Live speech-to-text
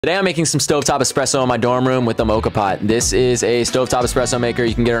Today I'm making some stovetop espresso in my dorm room with the mocha pot. This is a stovetop espresso maker.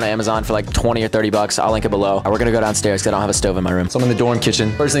 You can get it on Amazon for like 20 or 30 bucks. I'll link it below. We're gonna go downstairs because I don't have a stove in my room. So I'm in the dorm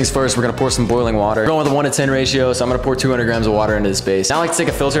kitchen. First things first, we're gonna pour some boiling water. We're going with a 1 to 10 ratio, so I'm gonna pour 200 grams of water into this base. Now I like to take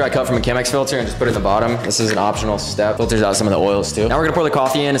a filter I cut from a Chemex filter and just put it in the bottom. This is an optional step. Filters out some of the oils too. Now we're gonna pour the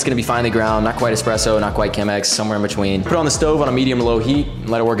coffee in. It's gonna be finely ground, not quite espresso, not quite Chemex, somewhere in between. Put it on the stove on a medium to low heat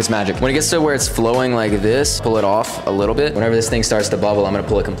and let it work its magic. When it gets to where it's flowing like this, pull it off a little bit. Whenever this thing starts to bubble, I'm gonna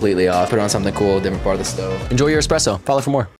pull it completely off. Put it on something cool, different part of the stove. Enjoy your espresso. Follow for more.